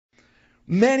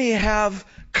Many have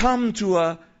come to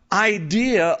an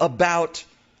idea about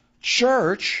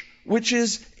church, which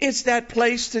is it's that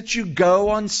place that you go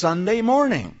on Sunday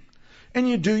morning and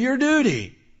you do your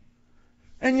duty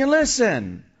and you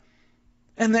listen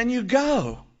and then you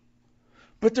go.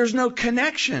 But there's no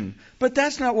connection. But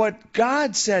that's not what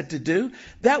God said to do.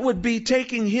 That would be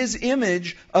taking His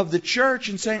image of the church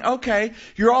and saying, okay,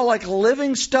 you're all like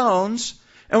living stones,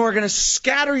 and we're going to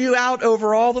scatter you out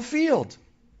over all the field.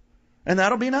 And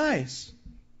that'll be nice.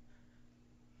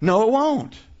 No, it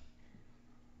won't.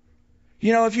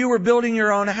 You know, if you were building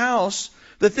your own house,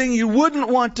 the thing you wouldn't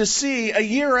want to see a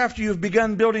year after you've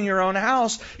begun building your own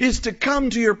house is to come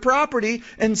to your property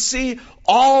and see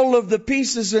all of the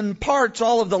pieces and parts,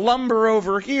 all of the lumber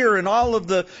over here and all of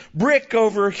the brick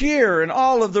over here and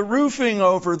all of the roofing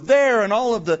over there and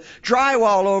all of the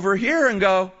drywall over here and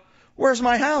go, where's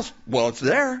my house? Well, it's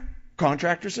there.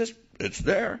 Contractor says, it's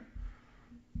there.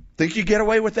 Think you get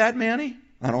away with that, Manny?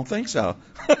 I don't think so.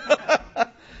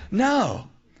 No,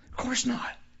 of course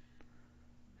not.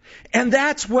 And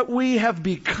that's what we have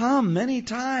become many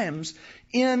times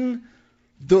in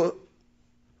the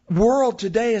world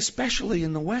today, especially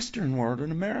in the Western world,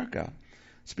 in America.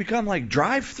 It's become like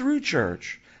drive-through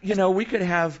church. You know, we could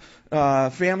have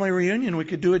a family reunion. We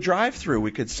could do a drive-through.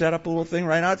 We could set up a little thing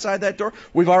right outside that door.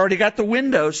 We've already got the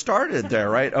window started there,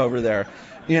 right over there.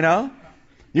 You know?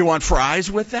 You want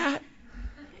fries with that?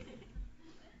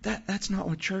 That's not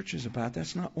what church is about.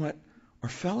 That's not what our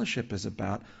fellowship is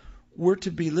about. We're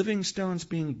to be living stones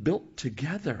being built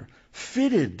together,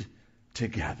 fitted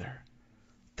together.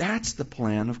 That's the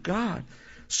plan of God,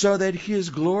 so that His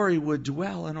glory would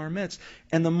dwell in our midst.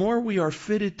 And the more we are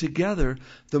fitted together,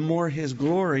 the more His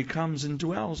glory comes and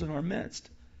dwells in our midst.